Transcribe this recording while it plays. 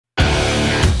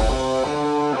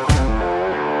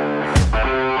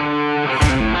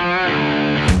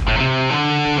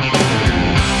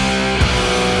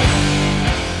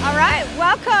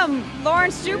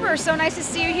Juber, so nice to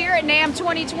see you here at NAMM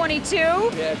 2022.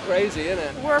 Yeah, crazy, isn't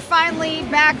it? We're finally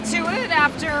back to it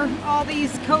after all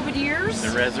these COVID years. The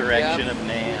resurrection of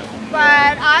NAMM.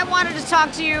 But I wanted to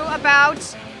talk to you about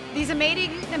these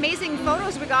amazing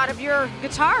photos we got of your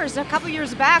guitars a couple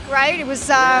years back, right? It was,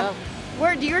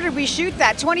 where year did we shoot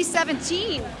that?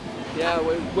 2017. Yeah,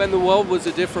 when the world was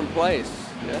a different place.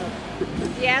 Yeah.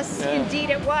 Yes,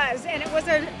 indeed it was. And it was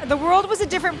the world was a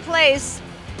different place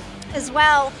as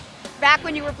well back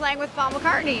when you were playing with Paul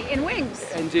McCartney in Wings.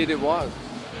 Indeed it was.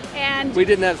 And we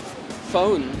didn't have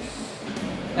phones,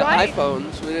 right.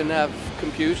 iPhones, we didn't have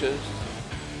computers.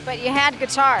 But you had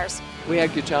guitars. We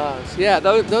had guitars. Yeah,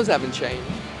 those haven't changed.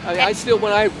 I mean, I still,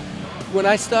 when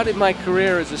I started my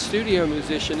career as a studio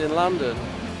musician in London,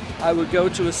 I would go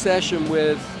to a session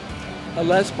with a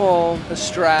Les Paul, a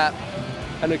Strat,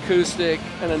 an acoustic,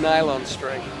 and a nylon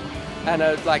string, and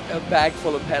like a bag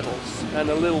full of pedals,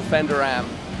 and a little Fender amp.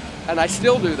 And I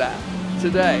still do that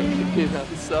today, you know.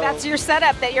 So that's your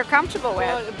setup that you're comfortable with.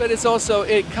 Well, but it's also,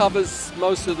 it covers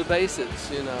most of the bases,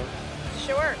 you know.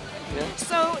 Sure. Yeah.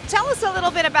 So tell us a little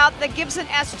bit about the Gibson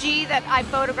SG that I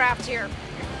photographed here.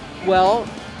 Well,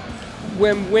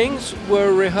 when Wings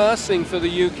were rehearsing for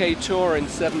the UK tour in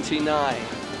 '79,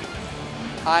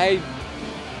 I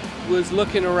was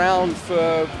looking around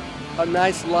for a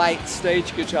nice light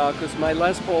stage guitar because my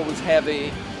Les Paul was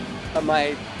heavy and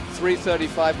my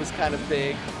 335 was kind of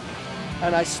big.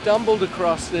 And I stumbled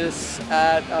across this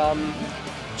at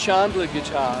Chandler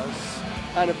Guitars,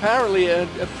 and apparently it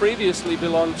previously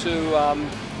belonged to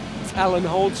Alan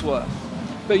Holdsworth.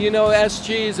 But you know,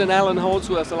 SGs and Alan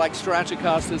Holdsworth are like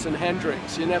Stratocasters and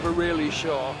Hendrix. You're never really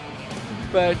sure.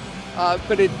 But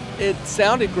it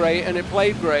sounded great and it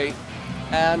played great,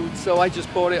 and so I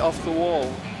just bought it off the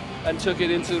wall and took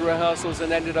it into the rehearsals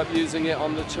and ended up using it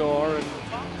on the tour,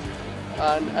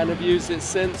 and have used it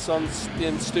since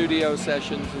in studio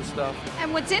sessions and stuff.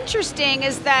 And what's interesting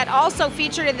is that also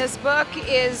featured in this book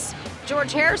is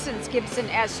George Harrison's Gibson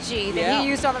SG that he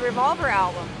used on the Revolver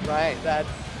album. Right, that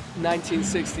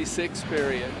 1966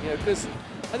 period. You know, because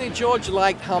I think George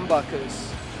liked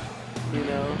humbuckers, you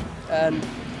know, and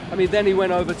I mean then he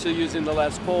went over to using the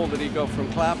Les Paul that he got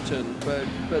from Clapton, but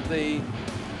the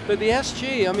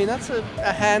SG, I mean, that's a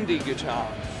handy guitar.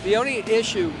 The only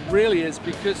issue really is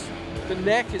because the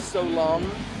neck is so long,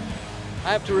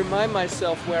 I have to remind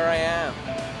myself where I am,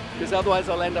 because otherwise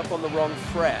I'll end up on the wrong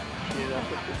fret, you know.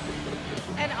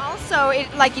 And also,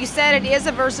 like you said, it is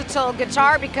a versatile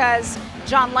guitar because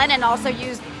John Lennon also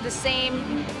used the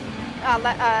same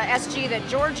SG that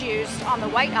George used on the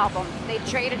White Album. They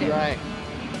traded it. Right.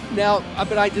 Now,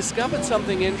 but I discovered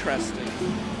something interesting,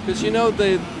 because you know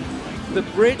the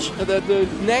bridge, the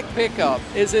neck pickup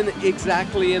isn't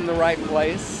exactly in the right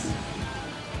place.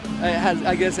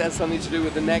 I guess it has something to do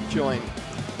with the neck joint.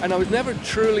 And I was never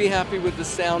truly happy with the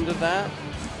sound of that.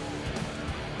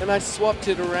 And I swapped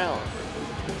it around.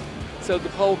 So the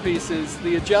pole pieces,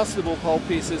 the adjustable pole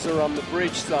pieces are on the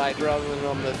bridge side rather than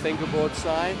on the fingerboard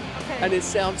side. Okay. And it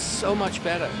sounds so much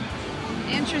better.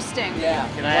 Interesting.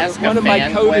 Yeah. Can I ask one of my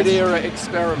COVID era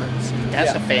experiments.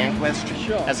 Ask a fan question?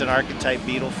 Sure. As an archetype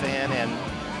Beatle fan, and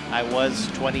I was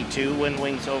 22 when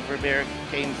Wings Over America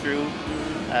came through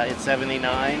in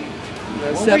 '79.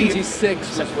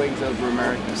 76 was Wings Over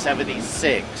America.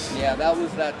 76. Yeah, that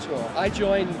was that tour. I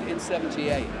joined in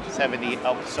 78. 70.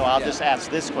 Oh, so I'll just ask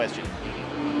this question.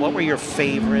 What were your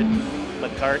favorite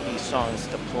McCartney songs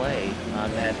to play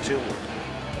on that tour?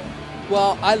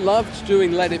 Well, I loved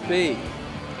doing Let It Be,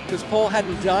 because Paul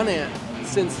hadn't done it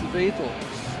since the Beatles.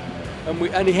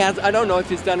 And he has, I don't know if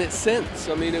he's done it since.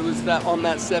 I mean, it was that on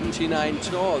that 79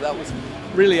 tour, that was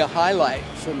really a highlight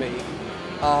for me.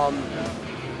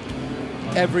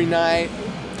 Every Night,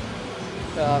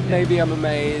 Maybe I'm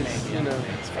Amazed, you know.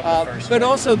 But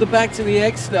also the Back to the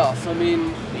Egg stuff. I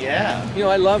mean, you know,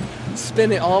 I loved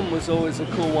Spin It On was always a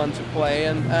cool one to play,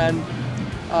 and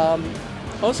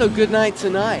also Good Night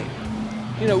Tonight,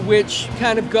 you know, which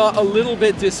kind of got a little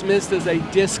bit dismissed as a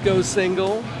disco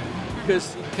single,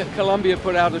 because Columbia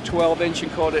put out a 12-inch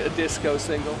and called it a disco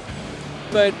single.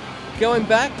 But going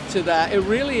back to that, it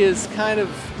really is kind of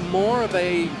more of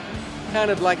a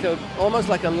almost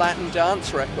like a Latin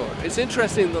dance record. It's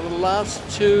interesting that the last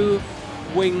two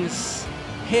Wings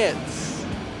hits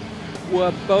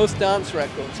were both dance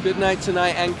records, Good Night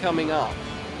Tonight and Coming Up.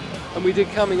 And we did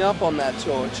Coming Up on that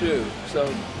tour too. So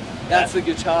that's the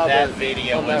guitar. That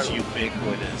video was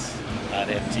ubiquitous on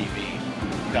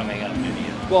MTV, Coming Up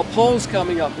video. Well, Paul's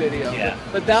Coming Up video. Yeah.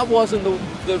 But that wasn't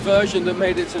the version that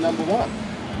made it to #1.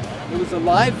 It was a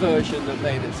live version that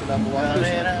made it to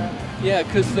 #1. Yeah,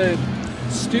 because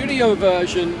studio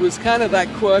version was kind of that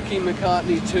quirky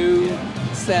McCartney 2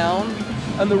 sound,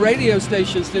 and the radio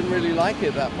stations didn't really like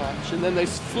it that much. And then they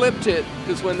flipped it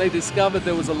because when they discovered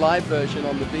there was a live version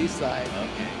on the B-side,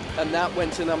 and that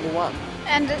went to #1.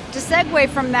 And to segue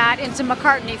from that into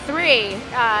McCartney 3,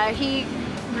 he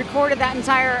recorded that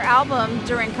entire album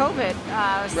during COVID,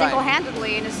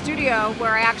 single-handedly in a studio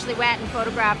where I actually went and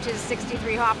photographed his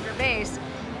 63 Hofner bass.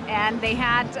 And they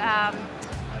had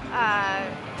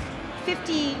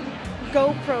 50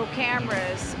 GoPro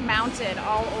cameras mounted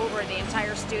all over the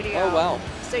entire studio. Oh, wow.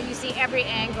 So you see every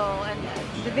angle, and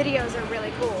the videos are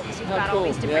really cool because you've got all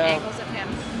these different angles of him.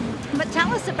 But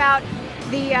tell us about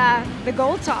the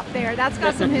gold top there. That's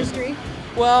got some history.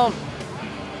 Well,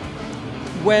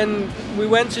 when we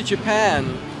went to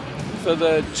Japan for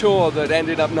the tour that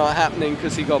ended up not happening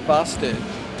because he got busted,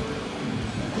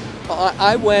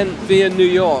 I went via New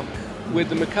York with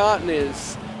the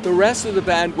McCartneys. The rest of the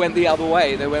band went the other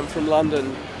way. They went from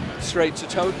London straight to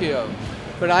Tokyo.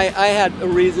 But I had a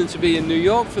reason to be in New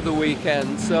York for the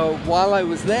weekend, so while I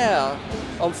was there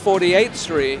on 48th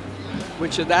Street,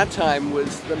 which at that time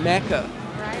was the Mecca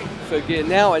for gear,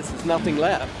 now there's nothing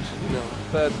left, you know.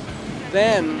 But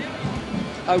then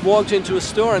I walked into a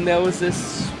store and there was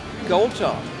this gold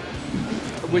top,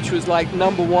 which was like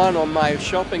 #1 on my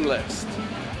shopping list,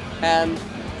 and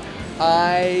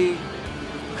I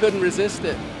couldn't resist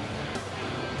it,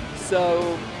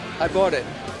 so I bought it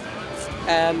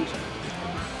and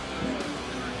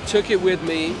took it with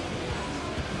me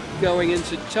going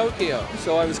into Tokyo.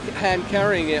 So I was hand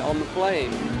carrying it on the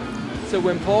plane. So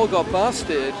when Paul got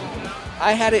busted,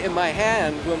 I had it in my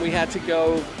hand when we had to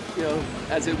go, you know,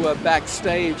 as it were,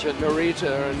 backstage at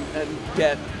Narita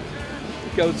and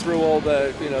go through all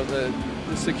the, you know, the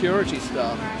security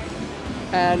stuff.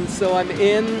 And so I'm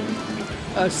in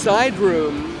a side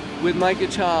room with my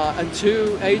guitar, and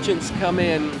 2 agents come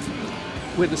in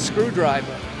with a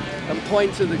screwdriver and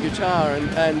point to the guitar,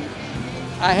 and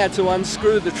I had to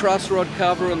unscrew the truss rod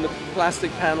cover and the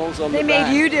plastic panels on the back. They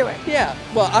made you do it. Yeah,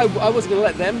 well, I wasn't going to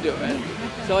let them do it.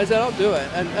 So I said, I'll do it.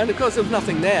 And of course, there was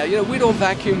nothing there. You know, we'd all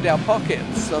vacuumed our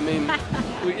pockets. I mean,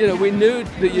 we knew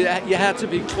that you had to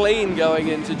be clean going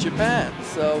into Japan.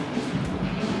 So.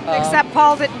 Except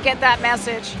Paul didn't get that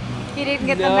message. He didn't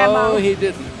get the memo. No, he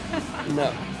didn't.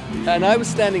 No. And I was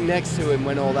standing next to him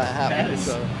when all that happened.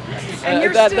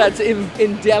 That's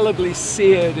indelibly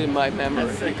seared in my memory.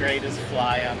 That's the greatest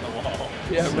fly on the wall.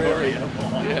 Yeah, really.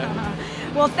 Yeah.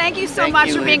 Well, thank you so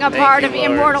much for being a part of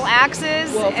Immortal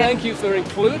Axes. Well, thank you for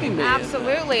including me.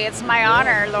 Absolutely. It's my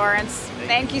honor, Laurence.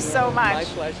 Thank you so much. My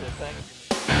pleasure. Thank you.